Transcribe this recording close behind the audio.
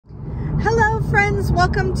Hello friends,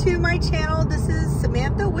 welcome to my channel. This is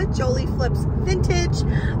Samantha with Jolie Flips Vintage.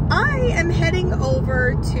 I am heading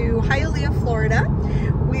over to Hialeah, Florida.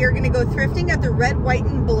 We are going to go thrifting at the red, white,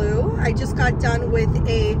 and blue. I just got done with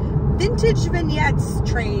a vintage vignettes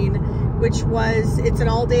train, which was, it's an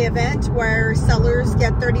all-day event where sellers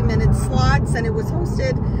get 30-minute slots, and it was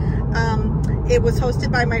hosted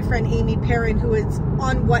by my friend Amy Perrin, who is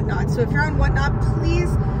on Whatnot. So if you're on Whatnot,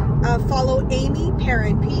 please follow Amy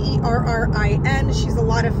Perrin, P-E-R-R-I-N. She's a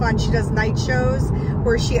lot of fun. She does night shows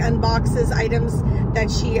where she unboxes items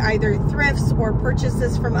that she either thrifts or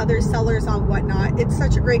purchases from other sellers on Whatnot. It's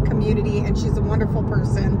such a great community, and she's a wonderful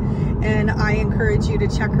person, and I encourage you to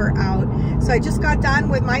check her out. So I just got done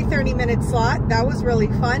with my 30-minute slot. That was really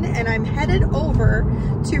fun, and I'm headed over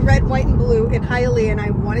to red, white, and blue in Hialeah, and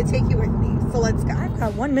I want to take you with me. So let's go. I've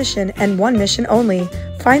got one mission and one mission only.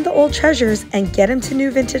 Find the old treasures and get them to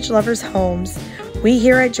new vintage lovers' homes. We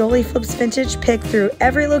here at Jolie Flips Vintage pick through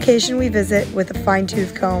every location we visit with a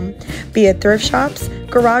fine-tooth comb. Be it thrift shops,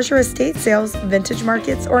 garage or estate sales, vintage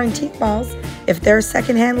markets, or antique malls, if there's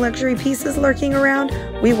secondhand luxury pieces lurking around,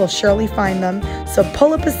 we will surely find them. So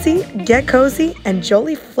pull up a seat, get cozy, and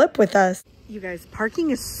Jolie Flip with us. You guys, parking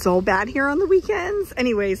is so bad here on the weekends.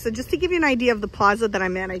 Anyway, so just to give you an idea of the plaza that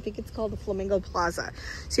I'm in, I think it's called the Flamingo Plaza.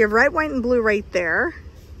 So you have red, white, and blue right there.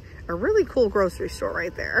 A really cool grocery store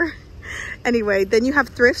right there. Anyway, then you have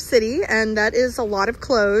Thrift City, and that is a lot of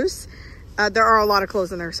clothes. There are a lot of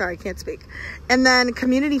clothes in there. Sorry, I can't speak. And then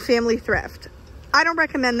Community Family Thrift. I don't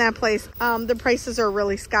recommend that place. The prices are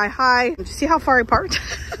really sky high. Did you see how far I parked?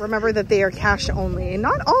 Remember that they are cash only.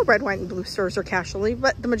 Not all red, white, and blue stores are cash only,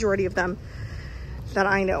 but the majority of them that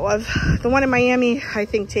I know of. The one in Miami, I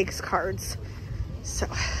think, takes cards. So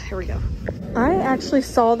here we go. I actually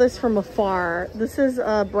saw this from afar. This is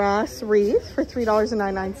a brass wreath for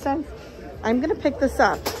 $3.99. I'm gonna pick this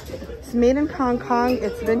up. It's made in Hong Kong.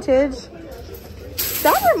 It's vintage.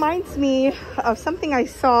 That reminds me of something I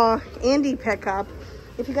saw Andy pick up.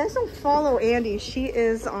 If you guys don't follow Andy, she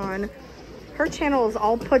is on, her channel is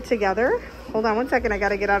all put together. Hold on one second, I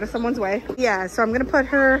gotta get out of someone's way. Yeah, so I'm gonna put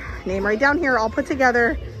her name right down here, all put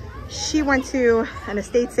together. She went to an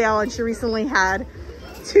estate sale and she recently had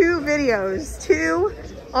two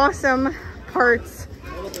awesome parts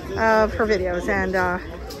of her videos. And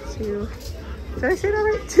did I say that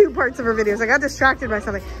right? Two parts of her videos. I got distracted by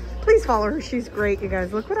something. Please follow her, she's great, you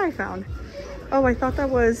guys. Look what I found. Oh, I thought that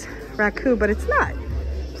was raku, but it's not.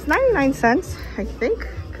 It's 99 cents, I think,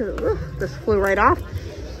 because this flew right off.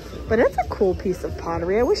 But it's a cool piece of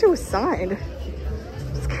pottery. I wish it was signed.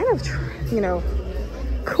 It's kind of, you know,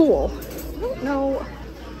 cool. I don't know.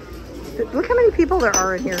 Look how many people there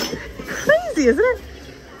are in here. Crazy, isn't it?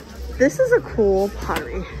 This is a cool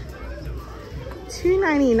pottery.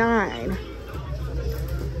 $2.99.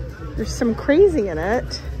 There's some crazy in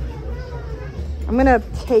it. I'm gonna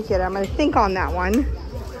take it. I'm gonna think on that one.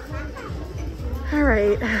 All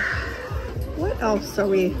right. What else are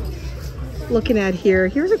we looking at here?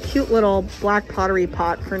 Here's a cute little black pottery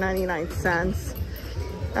pot for 99 cents.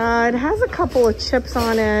 It has a couple of chips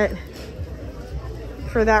on it.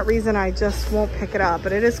 For that reason, I just won't pick it up,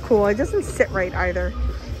 but it is cool. It doesn't sit right either.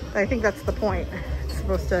 I think that's the point. It's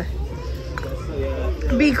supposed to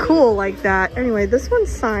be cool like that. Anyway, this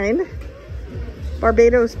one's signed.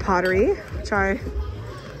 Barbados pottery, which I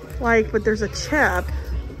like, but there's a chip.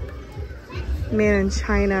 Made in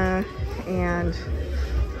China and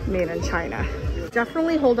made in China.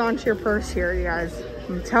 Definitely hold on to your purse here, you guys.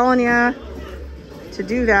 I'm telling you to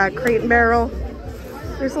do that. Crate and barrel.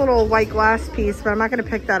 There's a little white glass piece, but I'm not gonna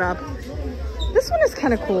pick that up. This one is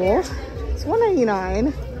kind of cool. It's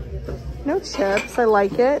 $1.99. No chips. I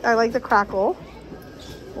like it. I like the crackle.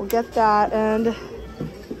 We'll get that. And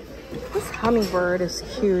this hummingbird is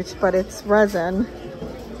cute, but it's resin.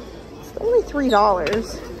 It's only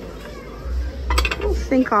 $3. We'll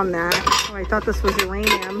think on that. Oh, I thought this was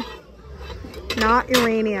uranium. Not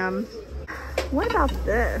uranium. What about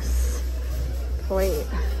this plate?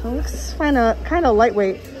 It looks kind of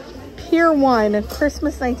lightweight. Pier 1,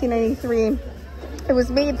 Christmas 1993. It was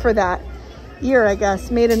made for that year, I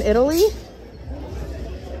guess. Made in Italy.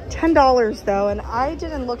 $10 though, and I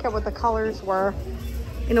didn't look at what the colors were.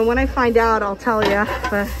 You know, when I find out, I'll tell you,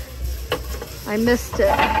 but I missed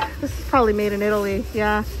it. This is probably made in Italy,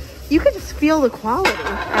 yeah. You could just feel the quality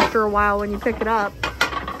after a while when you pick it up.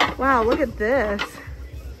 Wow, look at this.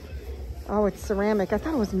 Oh, it's ceramic. I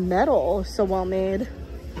thought it was metal. It was so well made.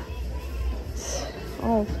 It's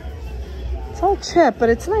all chip, but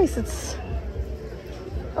it's nice. It's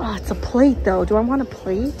a plate though. Do I want a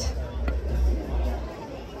plate?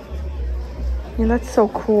 mean, that's so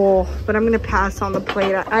cool, but I'm gonna pass on the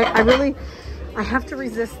plate. I have to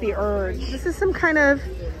resist the urge. This is some kind of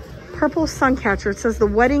purple sun catcher. It says the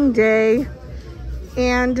wedding day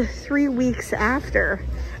and 3 weeks after.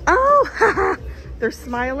 Oh, they're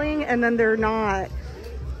smiling and then they're not.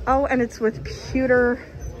 Oh, and it's with pewter.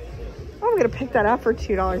 Oh, I'm gonna pick that up for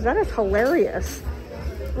 $2. That is hilarious.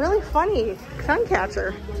 Really funny sun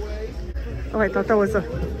catcher. Oh, I thought that was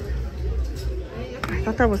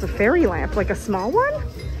a fairy lamp, like a small one.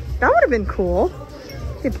 That would have been cool.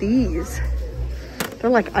 Look at these. They're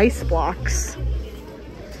like ice blocks.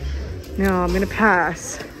 No, I'm gonna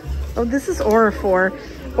pass. Oh, this is Orafor.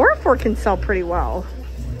 Orafor can sell pretty well,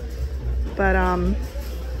 but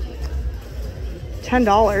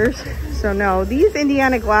 $10. So no, these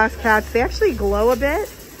Indiana glass cats, they actually glow a bit.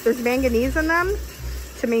 There's manganese in them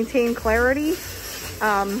to maintain clarity.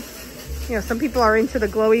 You know, some people are into the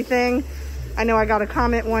glowy thing. I know I got a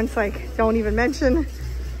comment once like, don't even mention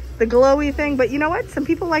the glowy thing, but you know what? Some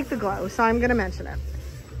people like the glow, so I'm gonna mention it.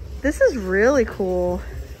 This is really cool.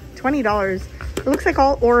 $20. It looks like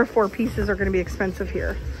all Orafor pieces are gonna be expensive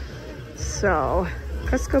here. So,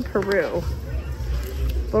 Cusco, Peru.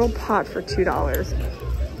 Little pot for $2.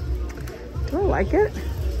 Do I like it?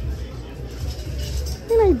 I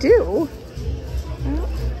mean, I do.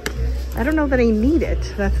 I don't know that I need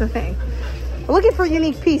it. That's the thing. We're looking for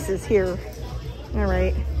unique pieces here. All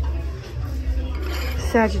right.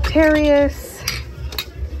 Sagittarius.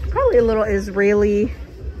 Probably a little Israeli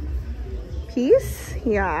piece.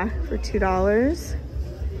 Yeah, for $2.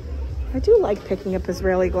 I do like picking up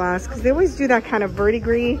Israeli glass because they always do that kind of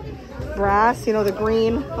verdigris brass, you know, the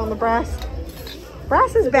green on the brass.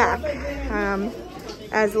 Brass is back.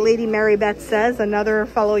 As Lady Mary Beth says, another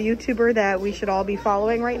fellow YouTuber that we should all be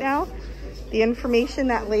following right now. The information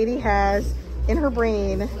that lady has in her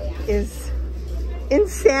brain is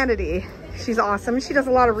insanity. She's awesome. She does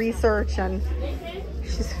a lot of research and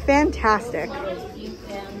she's fantastic.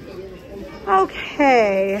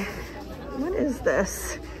 Okay, what is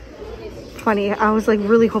this? Funny, I was like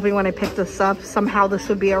really hoping when I picked this up, somehow this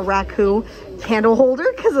would be a Raku candle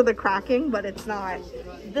holder because of the cracking, but it's not.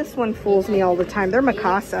 This one fools me all the time. They're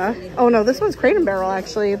Mikasa. Oh no, this one's Crate and Barrel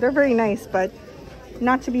actually. They're very nice, but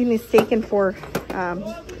not to be mistaken for,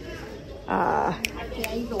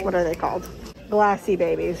 what are they called? Glassy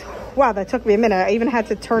babies. Wow, that took me a minute. I even had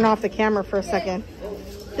to turn off the camera for a second.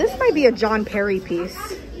 This might be a John Perry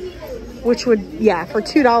piece, which would, yeah, for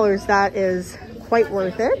 $2, that is quite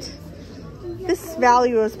worth it. This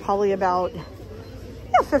value is probably about,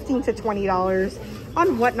 yeah, $15 to $20.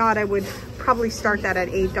 On Whatnot, I would probably start that at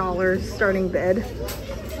 $8 starting bid.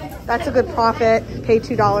 That's a good profit. Pay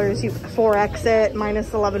 $2, you 4x it,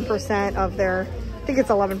 minus 11% of their, I think it's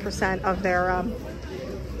 11% of their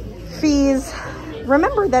fees.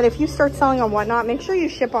 Remember that if you start selling on Whatnot, make sure you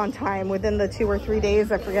ship on time within the 2 or 3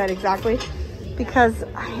 days. I forget exactly, because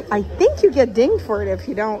I think you get dinged for it if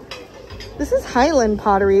you don't. This is Highland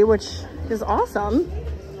pottery, which is awesome.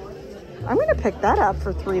 I'm gonna pick that up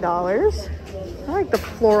for $3. I like the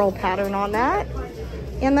floral pattern on that.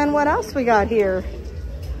 And then what else we got here?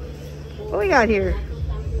 What we got here?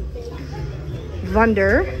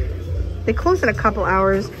 Wunder. They close in a couple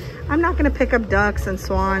hours. I'm not gonna pick up ducks and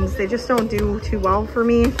swans. They just don't do too well for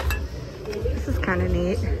me. This is kind of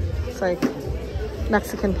neat. It's like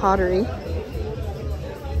Mexican pottery.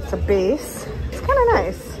 It's a base. It's kind of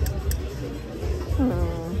nice.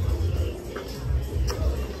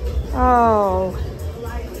 Oh,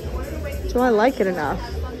 do I like it enough?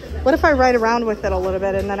 What if I ride around with it a little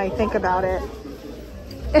bit and then I think about it?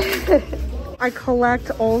 I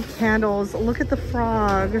collect old candles. Look at the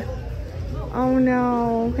frog. Oh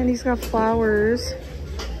no, and he's got flowers.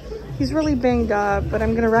 He's really banged up, but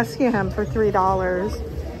I'm gonna rescue him for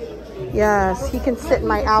 $3. Yes, he can sit in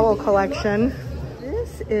my owl collection.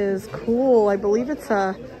 This is cool. I believe it's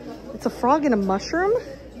a frog and a mushroom.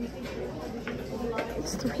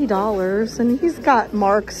 It's $3, and he's got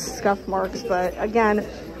marks, scuff marks, but again,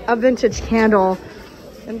 a vintage candle.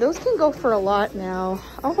 And those can go for a lot now.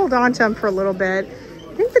 I'll hold on to him for a little bit.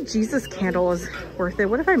 I think the Jesus candle is worth it.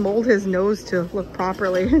 What if I mold his nose to look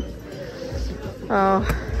properly? Oh,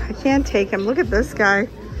 I can't take him. Look at this guy.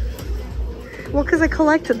 Well, because I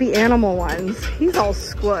collect the animal ones. He's all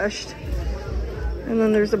squished. And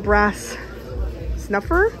then there's a brass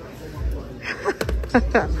snuffer.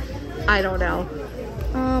 I don't know.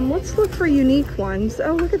 Let's look for unique ones.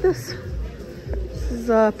 Oh, look at this. This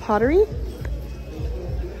is pottery.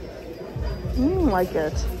 I don't like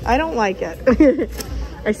it. I don't like it.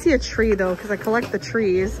 I see a tree though, because I collect the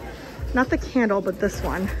trees. Not the candle, but this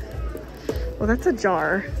one. Well, that's a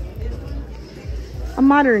jar. A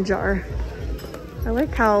modern jar. I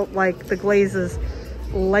like how like the glaze is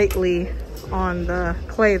lightly on the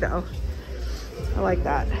clay though. I like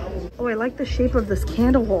that. Oh, I like the shape of this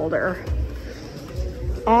candle holder.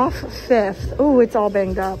 Off 5th. Oh, it's all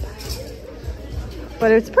banged up.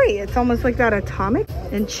 But it's pretty. It's almost like that atomic.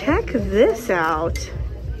 And check this out.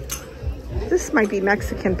 This might be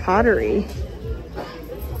Mexican pottery.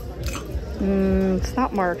 It's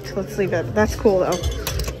not marked. Let's leave it. That's cool though.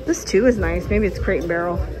 This too is nice. Maybe it's Crate and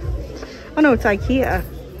Barrel. Oh no, it's IKEA.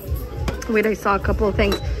 Wait, I saw a couple of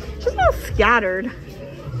things. Just all scattered.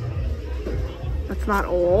 That's not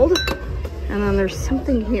old. And then there's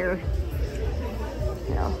something here.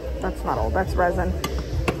 No, that's not old. That's resin.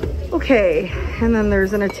 Okay, and then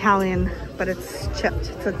there's an Italian, but it's chipped.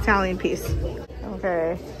 It's an Italian piece.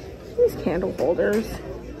 Okay, these candle holders.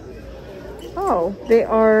 Oh, they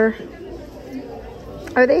are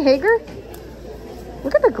they Hager?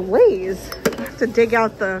 Look at the glaze. I have to dig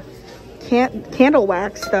out the candle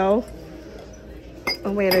wax though.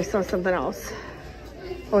 Oh wait, I saw something else.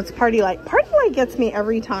 Oh, it's Party Light. Party Light gets me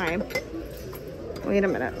every time. Wait a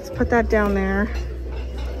minute, let's put that down there.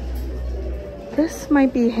 This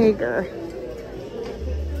might be Hager.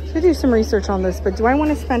 Should do some research on this, but do I want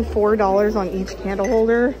to spend $4 on each candle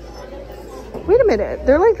holder? Wait a minute,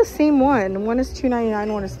 they're like the same one. One is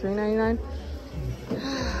 $2.99, one is $3.99.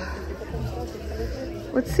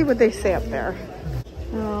 Let's see what they say up there.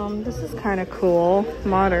 This is kind of cool,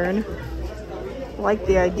 modern. I like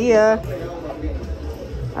the idea.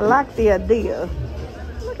 I like the idea.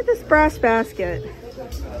 Look at this brass basket.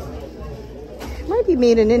 It might be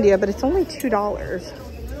made in India, but it's only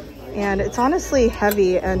 $2. And it's honestly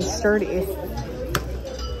heavy and sturdy.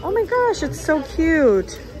 Oh my gosh, it's so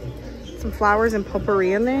cute. Some flowers and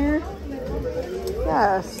potpourri in there.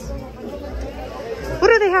 Yes. What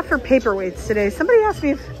do they have for paperweights today? Somebody asked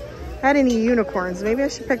me if I had any unicorns. Maybe I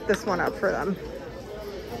should pick this one up for them.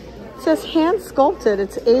 It says hand sculpted.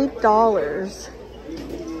 It's $8.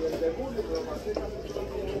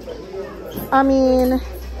 I mean,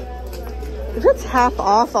 if it's half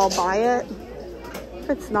off, I'll buy it. If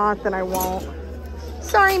it's not, then I won't.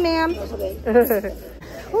 Sorry, ma'am.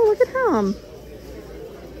 Oh, look at him.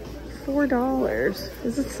 $4.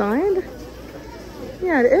 Is it signed?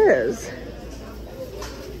 Yeah, it is.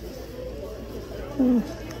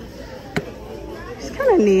 It's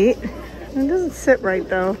kind of neat. It doesn't sit right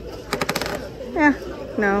though. Yeah,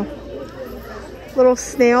 no. Little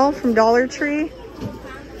snail from Dollar Tree.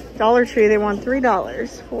 Dollar Tree, they want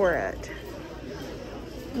 $3 for it.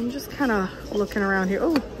 I'm just kind of looking around here.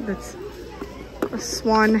 Oh, that's a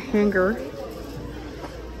swan hanger.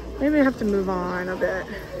 Maybe I have to move on a bit.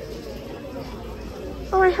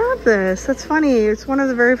 Oh, I have this. That's funny. It's one of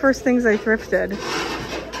the very first things I thrifted.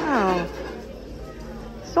 Oh.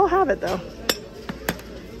 Still have it though.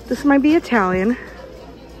 This might be Italian.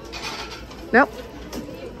 Nope.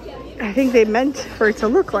 I think they meant for it to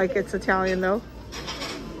look like it's Italian though.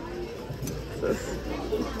 This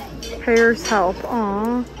Payers Help.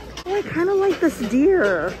 Aw. Oh, I kind of like this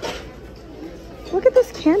deer. Look at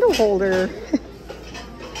this candle holder.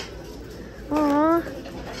 Aw.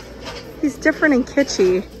 He's different and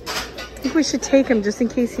kitschy. I think we should take him just in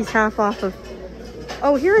case he's half off of...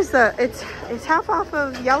 Oh, here's the... It's half off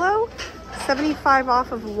of yellow, 75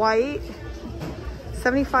 off of white,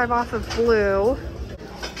 75 off of blue.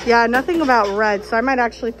 Yeah, nothing about red, so I might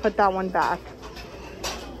actually put that one back.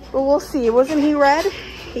 But we'll see. Wasn't he red?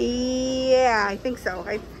 Yeah, I think so.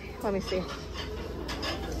 Let me see.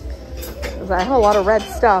 I have a lot of red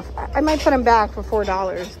stuff. I might put him back for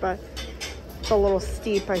 $4, but it's a little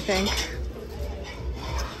steep, I think.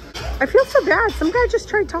 I feel so bad. Some guy just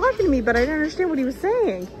tried talking to me, but I didn't understand what he was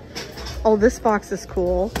saying. Oh, this box is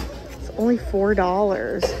cool. It's only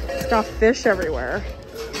 $4. It's got fish everywhere.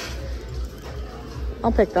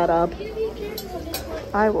 I'll pick that up.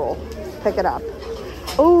 I will pick it up.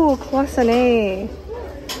 Oh, cloisonné.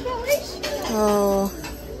 Oh.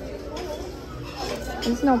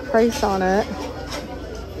 There's no price on it.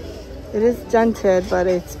 It is dented, but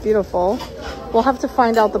it's beautiful. We'll have to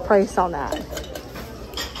find out the price on that.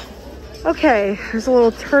 Okay, there's a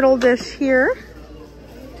little turtle dish here.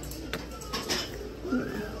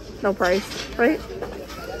 No price, right?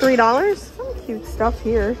 $3. Some cute stuff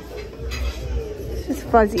here. It's just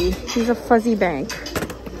fuzzy. He's a fuzzy bank.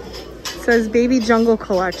 It says Baby Jungle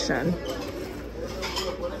Collection.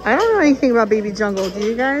 I don't know anything about Baby Jungle. Do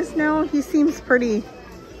you guys know? He seems pretty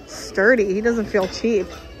sturdy. He doesn't feel cheap.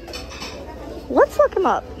 Let's look him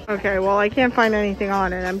up. Okay, well, I can't find anything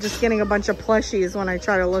on it. I'm just getting a bunch of plushies when I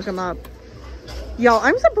try to look him up. Y'all,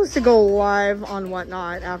 I'm supposed to go live on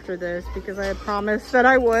Whatnot after this because I had promised that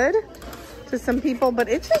I would to some people, but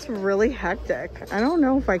it's just really hectic. I don't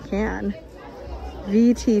know if I can.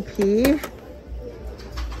 VTP.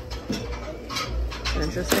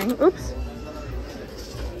 Interesting. Oops.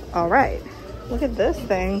 All right. Look at this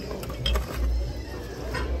thing.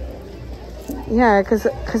 Yeah, because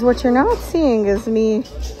what you're not seeing is me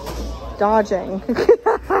dodging.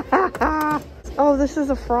 Oh, this is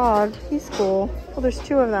a frog. He's cool. Oh, there's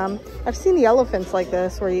two of them. I've seen the elephants like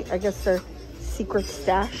this, where I guess they're secret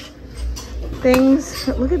stash things.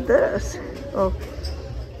 Look at this. Oh,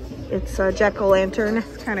 it's a jack-o'-lantern.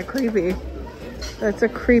 It's kind of creepy. That's a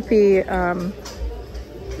creepy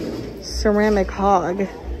ceramic hog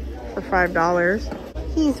for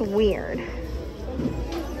 $5. He's weird.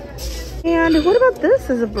 And what about this?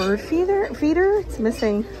 Is a bird feeder? It's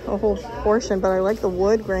missing a whole portion, but I like the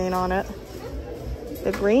wood grain on it.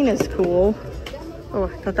 The grain is cool. Oh,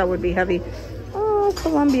 I thought that would be heavy. Oh,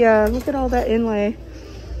 Columbia. Look at all that inlay.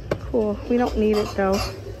 Cool. We don't need it though.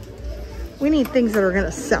 We need things that are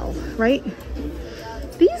gonna sell, right?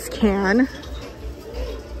 These can.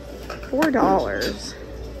 $4.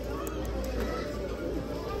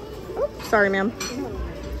 Oh, sorry, ma'am.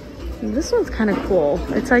 This one's kind of cool.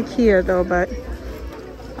 It's IKEA though, but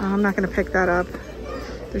I'm not gonna pick that up.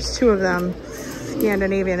 There's two of them.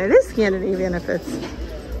 Scandinavian. It is Scandinavian if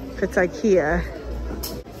it's IKEA.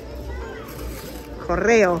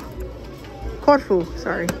 Corfu.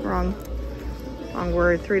 Sorry, wrong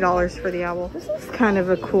word. $3 for the owl. This is kind of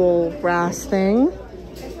a cool brass thing.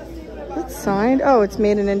 It's signed. Oh, it's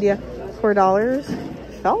made in India. $4.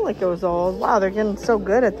 Felt like it was old. Wow, they're getting so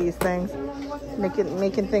good at these things.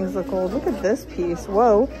 Making things look old. Look at this piece.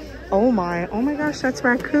 Whoa. Oh my gosh, that's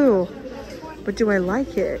raku. But do I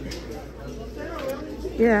like it?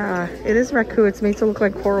 Yeah, it is raku. It's made to look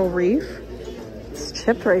like coral reef. It's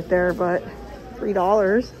chipped right there, but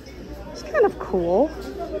 $3. It's kind of cool.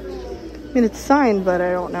 I mean, it's signed, but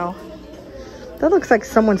I don't know. That looks like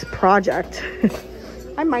someone's project.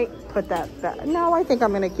 I might put that back. No, I think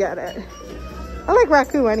I'm gonna get it. I like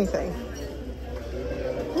raku anything.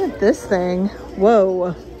 Look at this thing.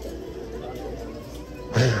 Whoa.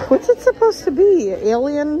 What's it supposed to be?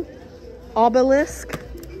 Alien obelisk?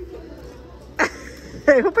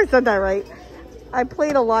 I hope I said that right. I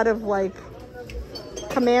played a lot of like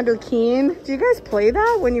Commander Keen. Do you guys play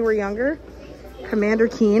that when you were younger? Commander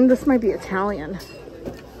Keen. This might be Italian.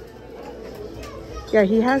 Yeah,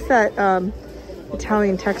 he has that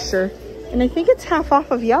Italian texture. And I think it's half off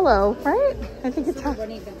of yellow, right? I think it's half.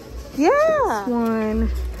 Yeah. This one,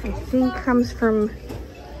 I think, comes from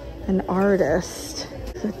an artist.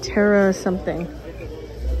 It's a Terra something.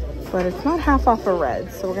 But it's not half off of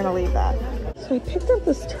red, so we're gonna leave that. So I picked up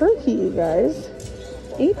this turkey, you guys.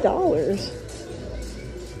 $8.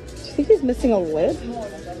 Do you think he's missing a lid?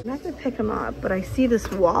 I'm not gonna pick him up, but I see this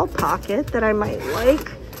wall pocket that I might like.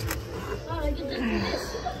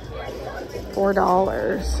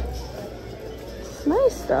 $4. It's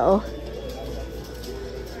nice though.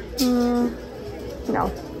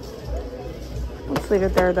 No. Let's leave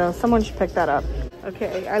it there though. Someone should pick that up.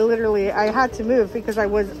 Okay, I had to move because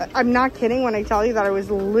I'm not kidding when I tell you that I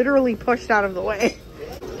was literally pushed out of the way.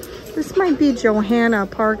 This might be Johanna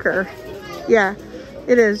Parker. Yeah,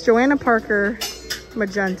 it is. Johanna Parker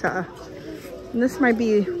magenta. And this might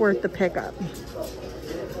be worth the pickup.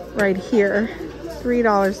 Right here.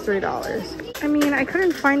 $3. I mean, I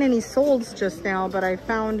couldn't find any solds just now, but I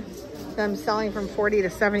found them selling from $40 to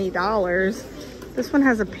 $70. This one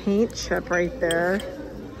has a paint chip right there.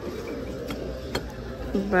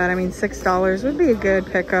 But I mean, $6 would be a good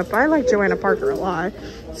pickup. I like Johanna Parker a lot.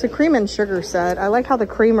 It's a cream and sugar set. I like how the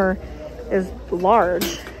creamer is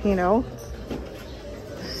large, you know.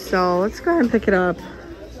 So let's go ahead and pick it up.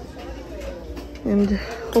 And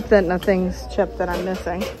hope that nothing's chipped that I'm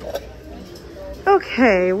missing.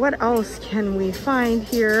 Okay, what else can we find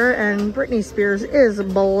here? And Britney Spears is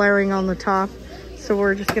blaring on the top. So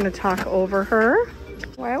we're just gonna talk over her.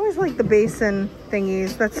 Well, I always like the basin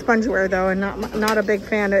thingies. That's spongeware though, and not a big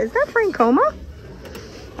fan. Is that Francoma?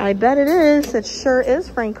 I bet it is. It sure is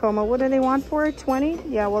Francoma. What do they want for it? 20?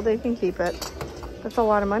 Yeah, well, they can keep it. That's a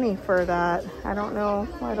lot of money for that. I don't know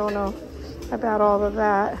about all of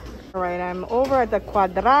that. All right, I'm over at the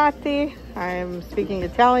Quadrati. I'm speaking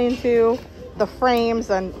Italian too. The frames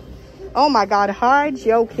and oh my God, hide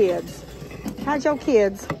your kids. Hide your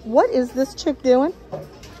kids. What is this chick doing?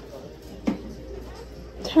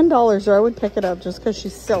 $10 or I would pick it up just because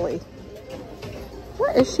she's silly.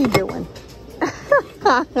 What is she doing?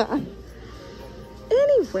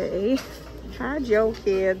 Anyway, hide your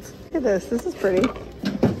kids. Look at this. This is pretty.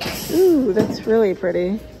 Ooh, that's really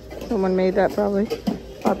pretty. Someone made that probably.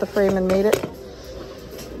 Bought the frame and made it.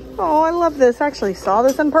 Oh, I love this. I actually saw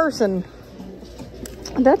this in person.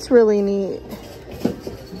 That's really neat.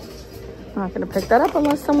 I'm not gonna pick that up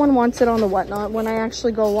unless someone wants it on the whatnot when I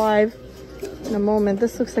actually go live in a moment.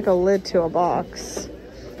 This looks like a lid to a box.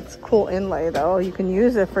 It's a cool inlay though. You can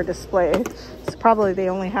use it for display. It's probably they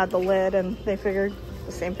only had the lid and they figured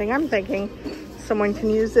the same thing I'm thinking. Someone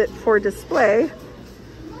can use it for display.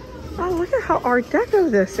 Oh, look at how Art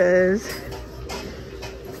Deco this is.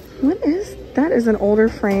 What is that? Is an older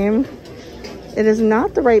frame. It is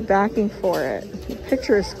not the right backing for it. The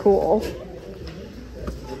picture is cool.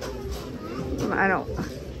 I don't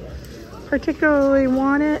particularly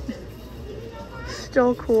want it.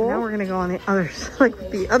 Still cool. Now we're gonna go on the other,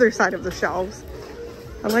 like the other side of the shelves.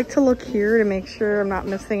 I like to look here to make sure I'm not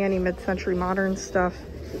missing any mid-century modern stuff,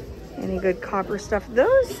 any good copper stuff.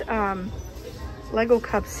 Those Lego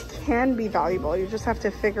cups can be valuable. You just have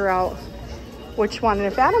to figure out which one. And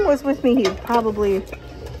if Adam was with me,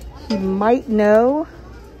 he might know.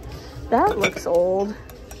 That looks old.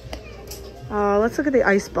 Let's look at the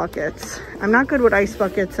ice buckets. I'm not good with ice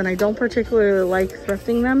buckets and I don't particularly like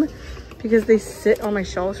thrifting them because they sit on my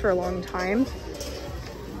shelves for a long time.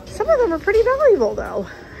 Some of them are pretty valuable though.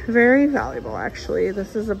 Very valuable actually.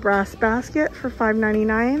 This is a brass basket for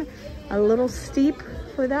 $5.99. A little steep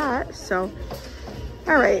for that, so.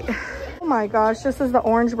 All right. Oh my gosh, this is the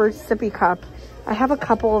Orange Bird sippy cup. I have a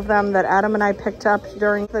couple of them that Adam and I picked up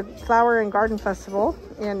during the Flower and Garden Festival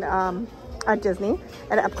in at Disney,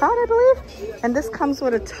 at Epcot, I believe. And this comes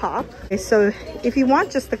with a top. Okay, so if you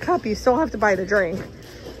want just the cup, you still have to buy the drink.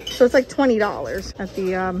 So it's like $20 at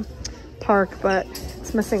the park, but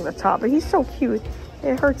it's missing the top. But he's so cute.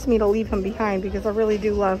 It hurts me to leave him behind because I really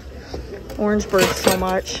do love Orange Bird so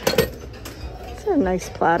much. It's a nice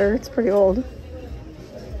platter. It's pretty old.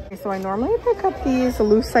 Okay, so I normally pick up these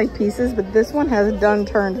loose side pieces, but this one has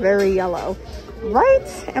turned very yellow.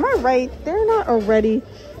 Right? Am I right? They're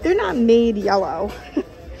not made yellow.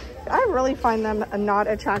 I really find them not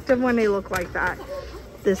attractive when they look like that.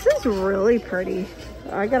 This is really pretty.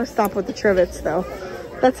 I gotta stop with the trivets though.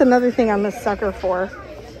 That's another thing I'm a sucker for.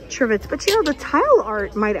 Trivets. But you know, the tile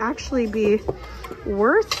art might actually be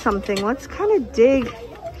worth something. Let's kind of dig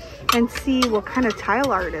and see what kind of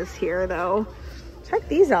tile art is here though. Check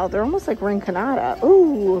these out. They're almost like Rinconada.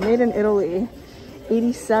 Ooh, made in Italy.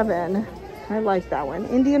 87. I like that one.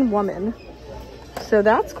 Indian woman. So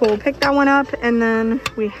that's cool. Pick that one up. And then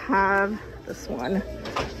we have this one.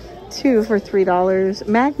 2 for $3.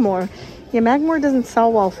 Magmore. Yeah, Magmore doesn't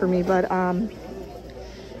sell well for me, but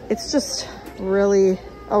it's just really,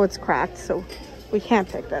 oh, it's cracked. So we can't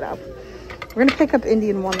pick that up. We're going to pick up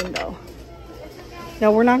Indian woman though.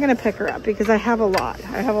 No, we're not going to pick her up because I have a lot.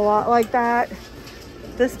 I have a lot like that.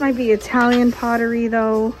 This might be Italian pottery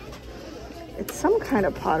though. It's some kind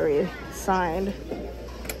of pottery signed.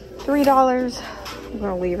 $3. I'm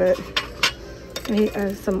gonna leave it. He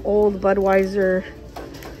has some old Budweiser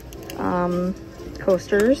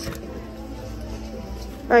coasters.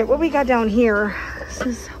 All right, what we got down here? This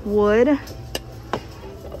is wood,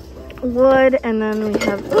 and then we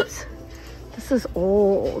have, oops, this is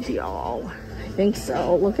old, y'all. I think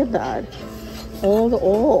so. Look at that.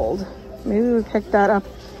 Old. Maybe we picked that up.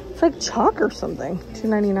 It's like chalk or something.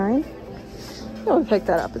 $2.99. Yeah, we picked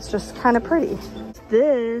that up. It's just kind of pretty.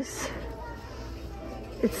 This,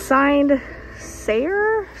 it's signed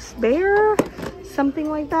Spare,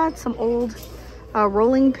 something like that. Some old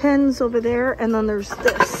rolling pins over there. And then there's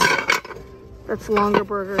this. That's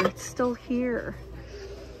Longaberger. It's still here.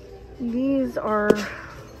 These are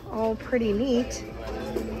all pretty neat.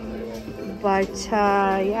 But,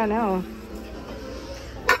 yeah, no.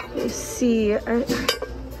 You see, I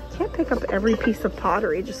can't pick up every piece of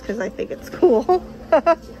pottery just because I think it's cool.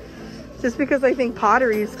 Just because I think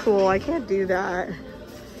pottery is cool, I can't do that.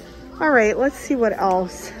 All right, let's see what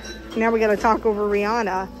else. Now we got to talk over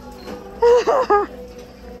Rihanna. Oh,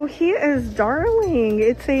 he is darling.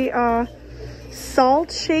 It's a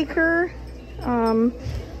salt shaker,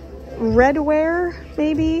 redware,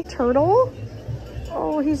 maybe, turtle.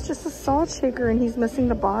 Oh, he's just a salt shaker and he's missing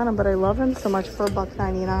the bottom, but I love him so much for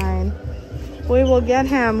 $1.99. We will get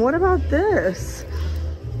him. What about this?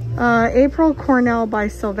 April Cornell by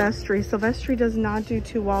Silvestri. Silvestri does not do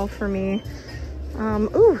too well for me.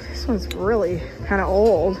 Ooh, this one's really kind of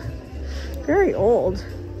old. Very old.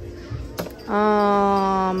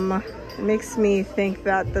 It makes me think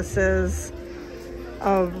that this is,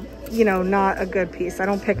 you know, not a good piece. I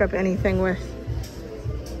don't pick up anything with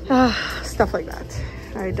stuff like that.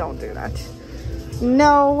 I don't do that.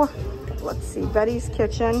 No. Let's see. Betty's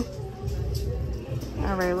Kitchen.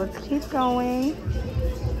 All right, let's keep going.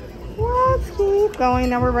 Let's keep going.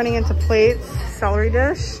 Now we're running into plates. Celery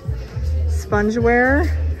dish. spongeware,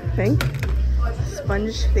 I think.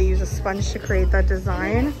 Sponge, they use a sponge to create that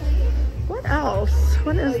design. What else?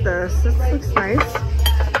 What is this? This looks nice.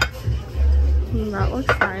 That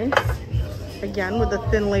looks nice. Again, with a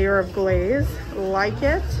thin layer of glaze. Like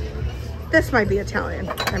it. This might be Italian.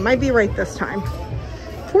 I might be right this time.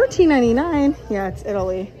 $14.99. Yeah, it's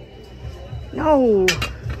Italy. No.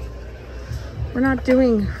 We're not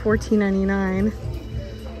doing $14.99.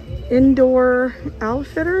 Indoor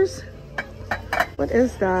outfitters? What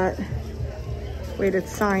is that? Wait, it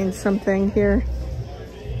signs something here.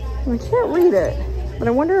 I can't read it, but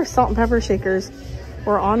I wonder if salt and pepper shakers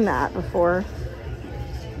were on that before.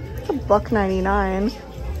 It's $1.99.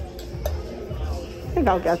 I think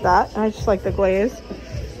I'll get that. I just like the glaze.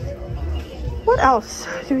 What else?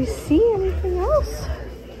 Do we see anything else?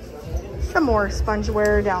 Some more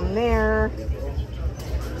spongeware down there.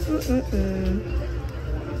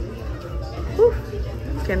 Whew.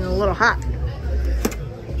 It's getting a little hot.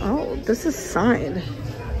 Oh, this is signed.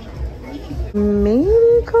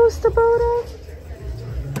 Maybe Costa Boda?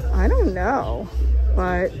 I don't know,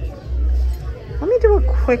 but let me do a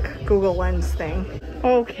quick Google Lens thing.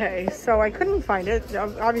 Okay, so I couldn't find it.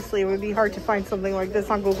 Obviously, it would be hard to find something like this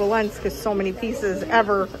on Google Lens because so many pieces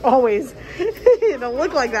always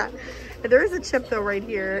look like that. There is a chip though right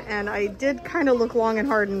here, and I did kind of look long and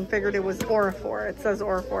hard and figured it was Orafor. It says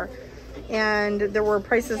Orafor. And there were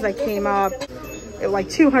prices that came up like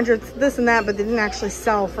 200, this and that, but they didn't actually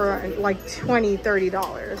sell for like $20,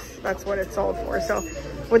 $30. That's what it sold for. So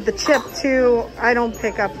with the chip too, I don't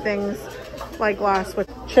pick up things like glass with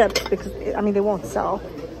chips because I mean they won't sell.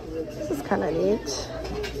 This is kind of neat.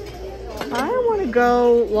 I want to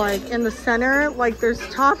go like in the center, like there's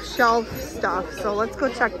top shelf stuff, so let's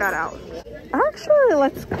go check that out. Actually,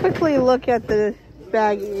 let's quickly look at the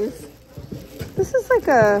baggies. This is like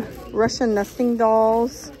a Russian nesting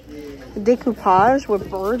dolls decoupage with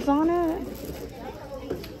birds on it.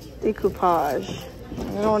 Decoupage.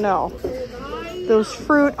 I don't know. Those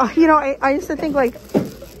fruit, you know, I used to think like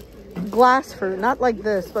glass fruit, not like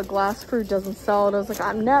this, but glass fruit doesn't sell. And I was like,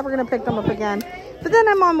 I'm never gonna pick them up again. But then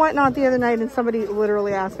I'm on Whatnot the other night and somebody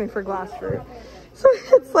literally asked me for glass fruit. So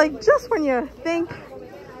it's like just when you think,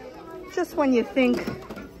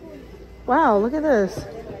 wow, look at this.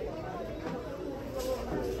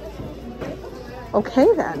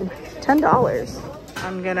 Okay then, $10.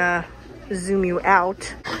 I'm gonna zoom you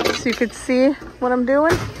out so you could see what I'm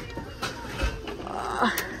doing.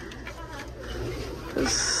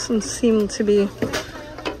 Doesn't seem to be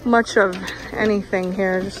much of anything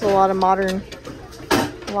here, just a lot of modern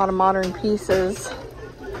pieces.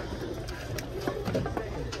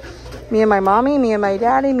 Me and my mommy, me and my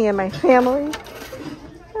daddy, me and my family.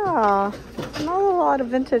 Yeah, not a lot of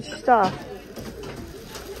vintage stuff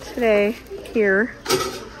today here.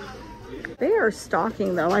 They are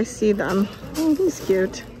stocking though, I see them. Oh, he's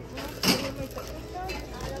cute.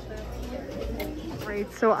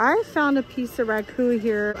 Right, so I found a piece of raku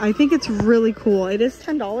here. I think it's really cool. It is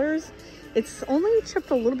 $10. It's only chipped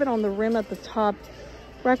a little bit on the rim at the top.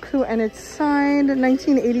 Raku, and it's signed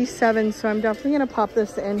 1987, so I'm definitely gonna pop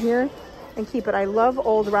this in here and keep it. I love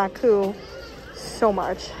old raku so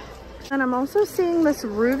much. And I'm also seeing this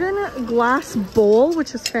Reuben glass bowl,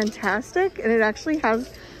 which is fantastic, and it actually has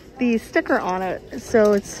the sticker on it.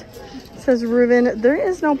 So it says Reuben. There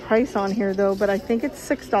is no price on here though, but I think it's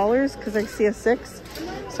 $6 because I see a 6.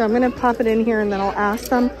 So I'm gonna pop it in here and then I'll ask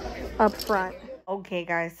them up front. Okay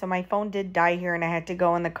guys, so my phone did die here and I had to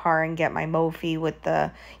go in the car and get my Mophie with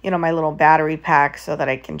the, my little battery pack so that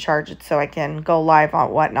I can charge it so I can go live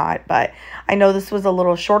on Whatnot. But I know this was a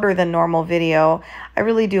little shorter than normal video. I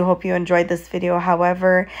really do hope you enjoyed this video,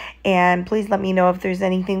 however, and please let me know if there's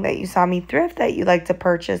anything that you saw me thrift that you'd like to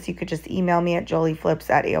purchase. You could just email me at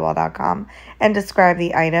jolieflips@aol.com and describe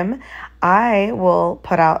the item. I will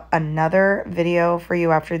put out another video for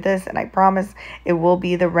you after this, and I promise it will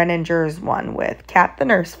be the Reningers one with Kat the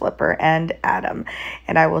Nurse Flipper and Adam.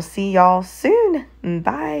 And I will see y'all soon.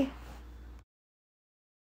 Bye.